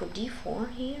to go for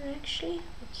d4 here actually.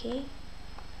 Okay.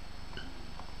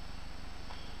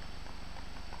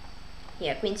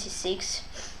 Yeah, queen c6.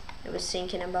 I was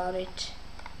thinking about it.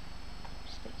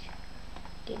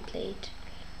 Didn't play it.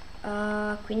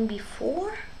 Queen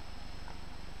b4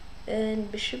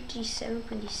 and bishop d7,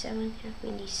 queen d7. Yeah,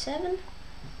 queen d7.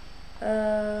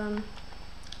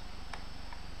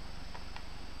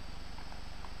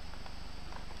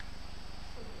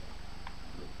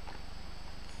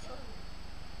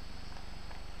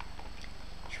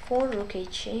 H4, rook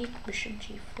h8, bishop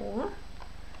g4.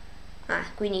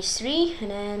 Queen e3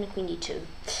 and then queen d2.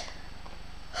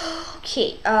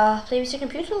 Okay, play with the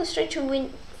computer. Let's try to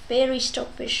win fairy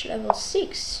stockfish level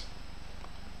 6.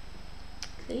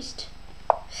 At least.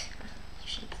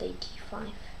 should play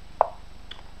d5.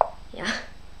 Yeah,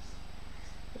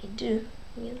 I do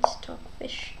against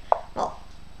Stockfish. Well,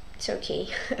 it's okay.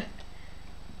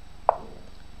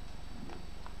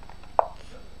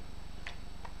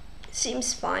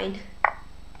 Seems fine.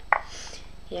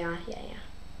 Yeah.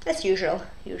 As usual,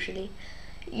 usually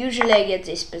I get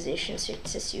this position, so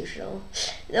it's as usual.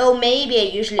 Though maybe I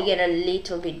usually get a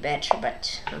little bit better,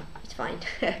 but it's fine.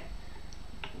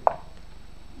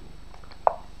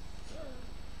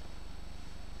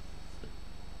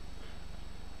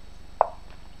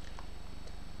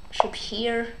 Bishop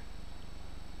here.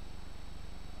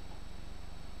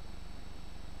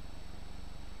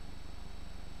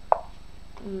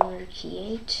 Rook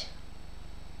e8.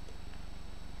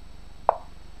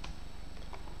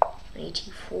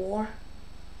 84.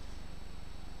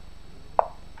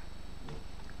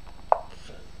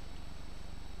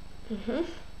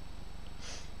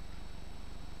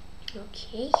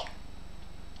 Okay.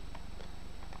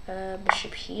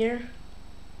 Bishop here.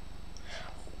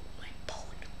 Oh, my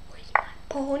pawn. Where's my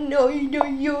pawn? No,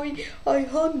 I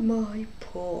had my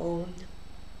pawn.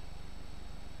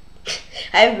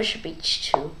 I have bishop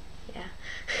h2. Yeah.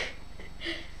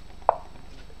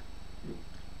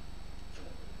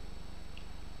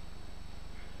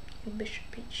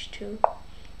 Bishop h2.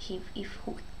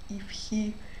 If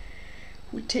he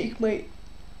would take my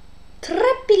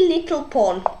trappy little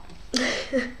pawn.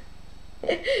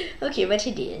 Okay, but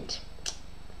he didn't.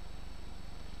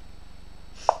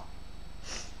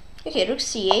 Okay, rook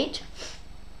c8.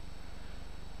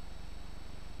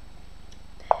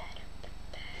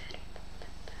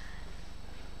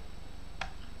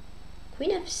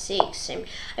 Queen f6.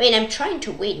 I'm trying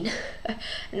to win.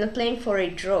 I'm not playing for a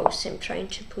draw, so I'm trying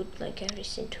to put like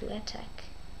everything to attack.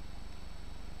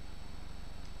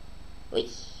 Wait,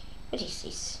 what is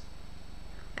this?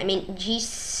 I mean,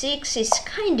 g6 is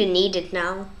kind of needed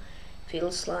now,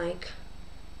 feels like.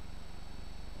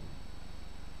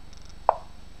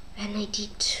 And I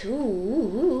did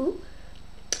too.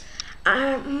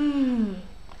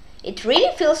 It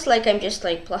really feels like I'm just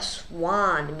like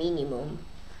 +1 minimum.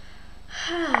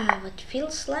 But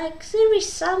feels like there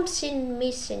is something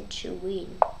missing to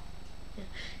win.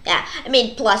 Yeah, I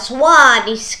mean +1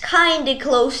 is kinda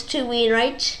close to win,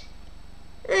 right?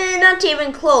 Not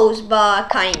even close, but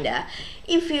kinda.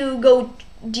 If you go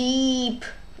deep,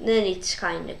 then it's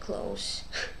kinda close.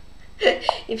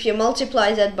 If you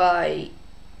multiply that by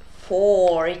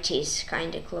 4, it is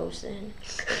kinda close then.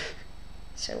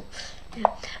 So,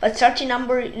 yeah. But starting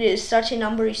number is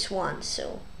 1,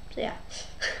 so yeah.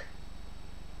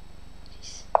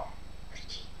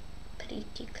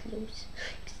 Pretty close.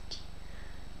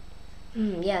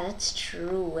 Yeah, that's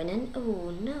true. And then,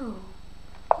 oh no,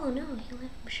 he'll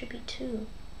have bishop e2.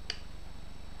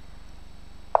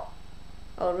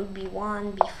 Oh, rook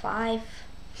b1, b5.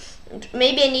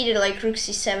 Maybe I needed like rook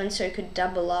c7 so I could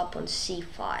double up on c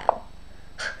file.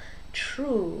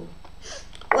 True.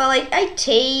 Well, I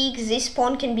take this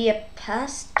pawn can be a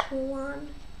passed one.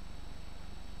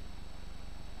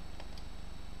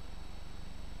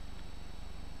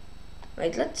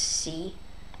 Right, let's see.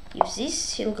 If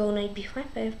this, he'll go knight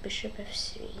b5, I have bishop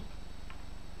f3.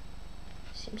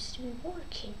 Seems to be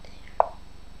working there.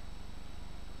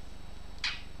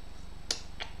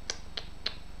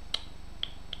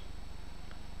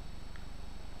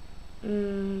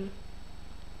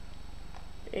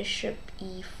 Bishop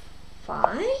e5?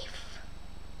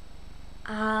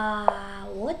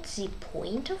 What's the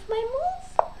point of my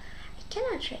move? I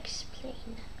cannot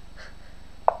explain.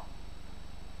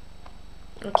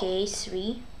 Okay,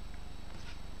 3.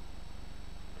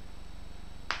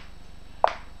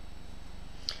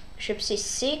 Bishop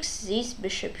c6, this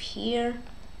bishop here,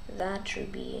 that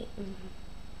should be...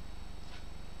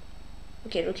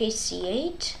 Okay, rook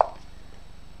c8.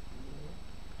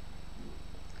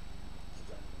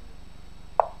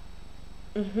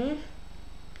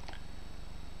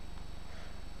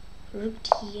 Rook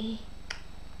d8.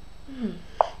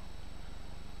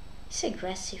 It's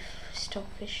aggressive,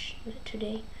 Stockfish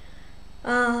today.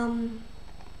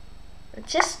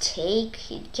 Just take.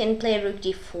 He can play rook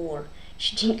d4.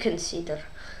 She didn't consider.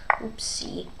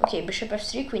 Oopsie. Okay, bishop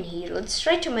f3, queen here. Let's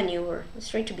try to maneuver. Let's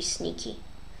try to be sneaky.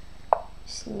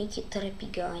 Sneaky,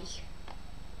 trappy guy.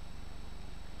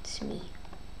 It's me.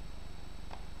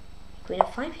 Queen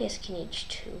f5, he has king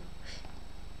h2.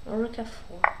 Or rook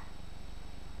f4.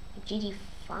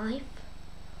 gd5.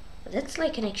 That's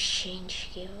like an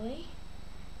exchange giveaway,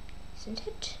 isn't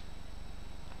it?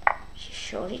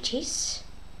 Sure it is.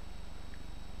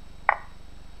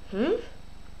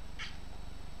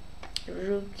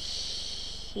 Rook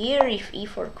here, if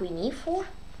e4, queen e4.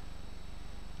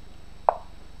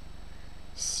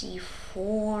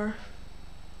 c4.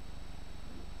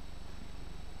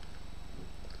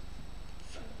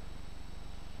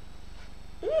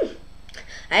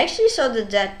 I actually saw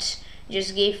that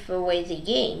just gave away the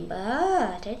game,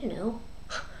 but I don't know.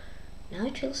 Now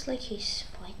it feels like he's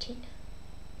fighting.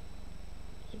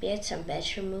 Maybe I had some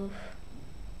better move.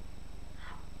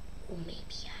 Or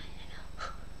maybe, I don't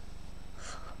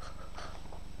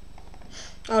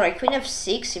know. Alright, queen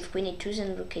f6, if queen e2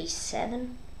 then rook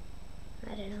a7.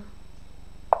 I don't know.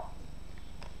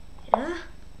 Yeah.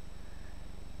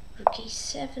 Rook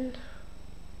a7.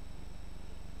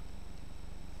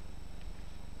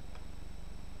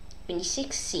 Queen d6,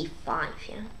 c5,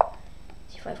 yeah.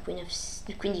 c5,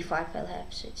 queen d5 I'll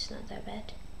have, so it's not that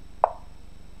bad.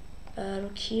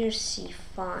 Rook here,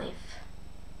 c5.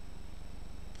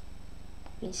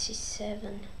 Queen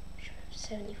c7.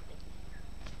 f7.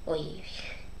 Oh yeah.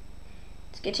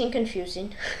 It's getting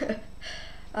confusing.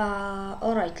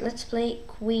 Alright, let's play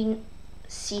queen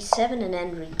c7 and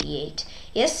then rook b8.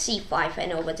 Yes, c5, I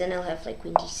know, but then I'll have like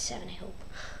queen d7, I hope.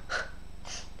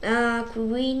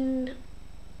 Queen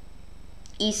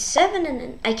e7 and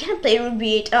then I can't play rook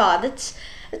b8. That's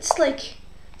like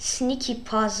sneaky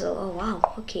puzzle. Oh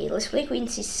wow. Okay, let's play queen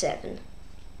c7.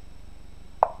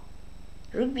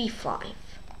 Rook b5.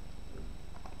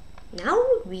 Now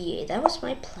rook b8. That was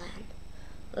my plan.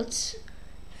 Let's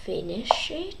finish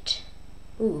it.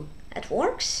 Ooh, that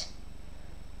works.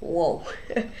 Whoa.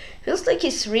 Feels like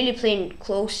he's really playing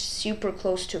close, super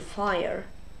close to fire.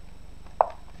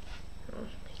 Oh,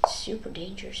 it's super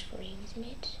dangerous for him, isn't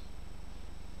it?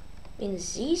 In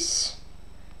this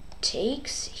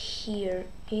takes here,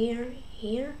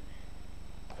 here,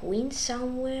 queen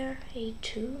somewhere,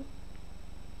 a2,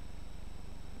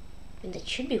 and that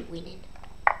should be winning.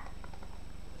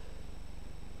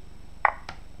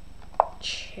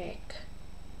 Check.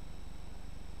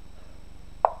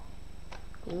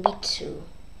 Queen b2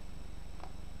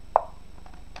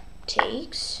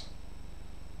 takes.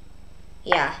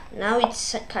 Yeah, now it's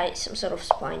some sort of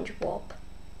SpongeBob.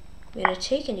 I'm gonna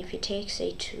take, and if he takes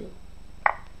a2.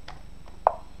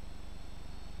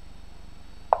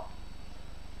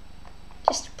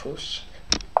 Just push.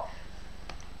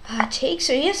 Take,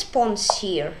 so he has pawns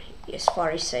here, as far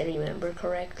as I remember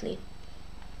correctly.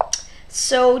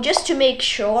 So just to make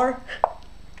sure,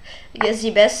 I guess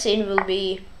the best thing will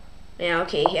be, yeah,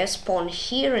 okay, he has pawn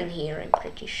here and here, I'm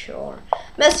pretty sure.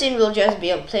 Best thing will just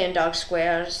be playing dark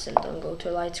squares and don't go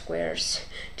to light squares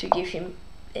to give him,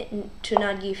 to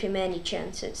not give him any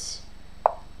chances.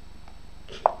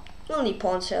 Only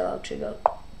pawns are allowed to go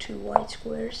to white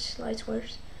squares, light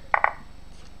squares.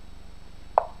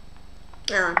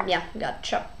 Yeah,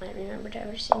 gotcha. I remembered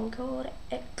everything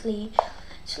correctly.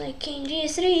 It's like king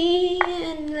g3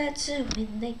 and let's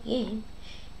win the game.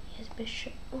 Yes,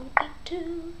 bishop on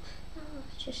e2.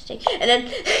 Just take, and then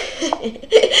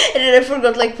and then I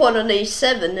forgot like pawn on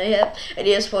a7. And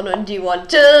he has pawn on d1.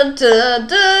 Dun, dun,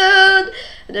 dun.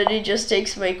 And then he just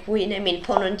takes my queen. I mean,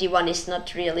 pawn on d1 is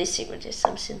not realistic, but just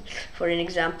something for an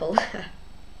example.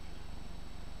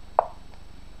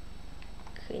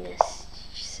 Queen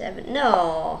s7.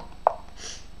 No,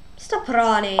 stop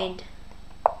running.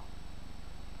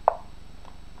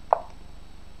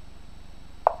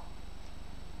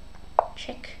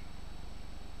 Check.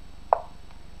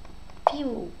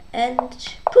 Pew and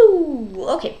poo.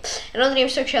 Okay, another game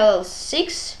structure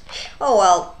L6. Oh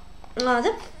well,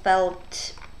 that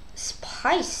felt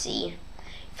spicy.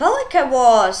 Felt like I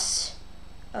was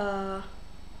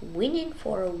winning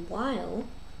for a while,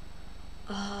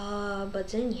 but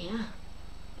then yeah,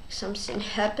 something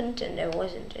happened and I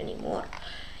wasn't anymore.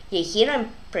 Yeah, here I'm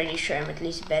pretty sure I'm at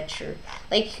least better.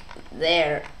 Like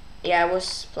there, yeah, I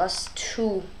was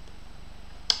 +2.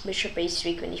 Bishop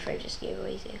a3, queen e5 just gave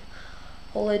away the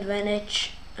whole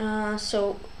advantage.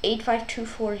 So 8-5-2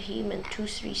 for him and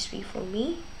 2-3-3 for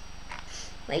me.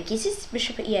 Like, is this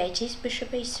bishop? Yeah, it is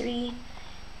bishop a3.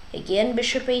 Again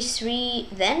bishop a3.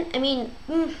 Then I mean,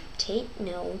 take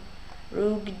no.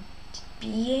 Rook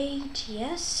b8.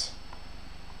 Yes.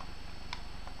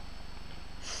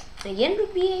 Again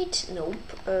rook b8.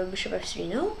 Nope. Bishop f3.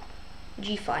 No.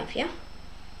 g5. Yeah.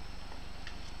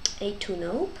 a2.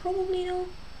 No. Probably no.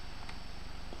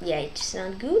 Yeah, it's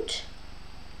not good.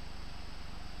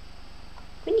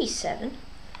 Queen e7.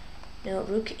 No,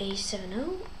 rook a7.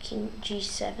 No. King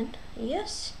g7.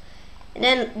 Yes. And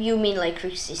then you mean like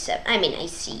rook c7. I mean, I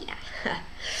see. Yeah.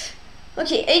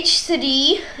 Okay,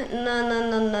 h3. Na na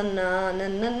na na na na na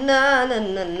na na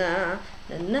na na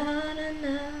na na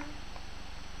na.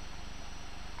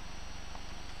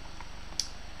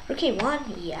 Rook a1.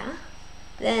 Yeah.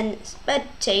 Then, but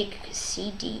take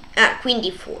cd. Queen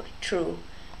d4. True.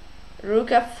 Rook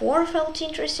f4 felt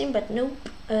interesting, but nope.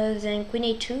 Then queen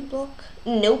a2 block,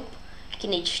 nope.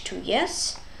 King h2,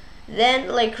 yes. Then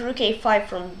like rook a5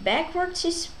 from backwards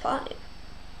is fine,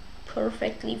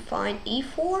 perfectly fine.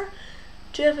 e4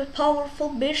 to have a powerful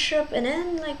bishop, and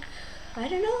then like I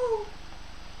don't know.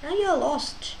 Now you're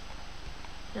lost.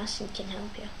 Nothing can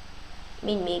help you. I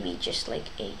mean, maybe just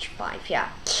like h5, yeah.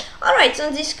 Alright, so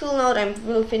on this cool note, I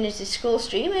will finish this cool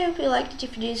stream. I hope you liked it.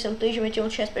 If you did, some pleasure with your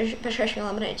chess,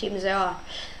 professional teams there are.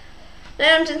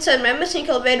 910 members, thank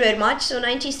you all very, very much. So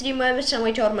 93 members on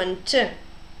my tournament.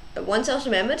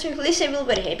 1000 members, so please I will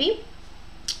be very happy.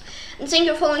 And thank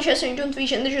you for following chess on YouTube,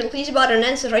 Twitch, and digital. Please about an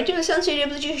answer right to the sun,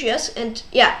 series, chess, and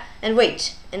yeah, and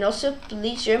wait. And also,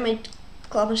 please join my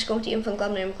Clubhouse community and fan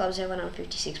club name clubs have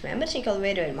 156 members. Thank you all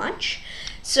very, very much.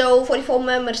 So 44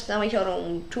 members, now I have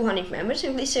around 200 members,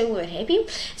 so please say we're happy.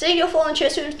 Thank you for following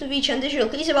chess on Twitch and digital.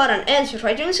 Please about an answer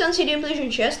right to the sun, series,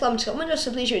 please chess, clubs, comment, just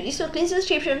please share this note, please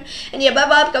description. And yeah, bye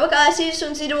bye, see you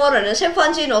soon, see you tomorrow, and have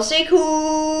fun, see you, stay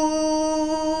cool.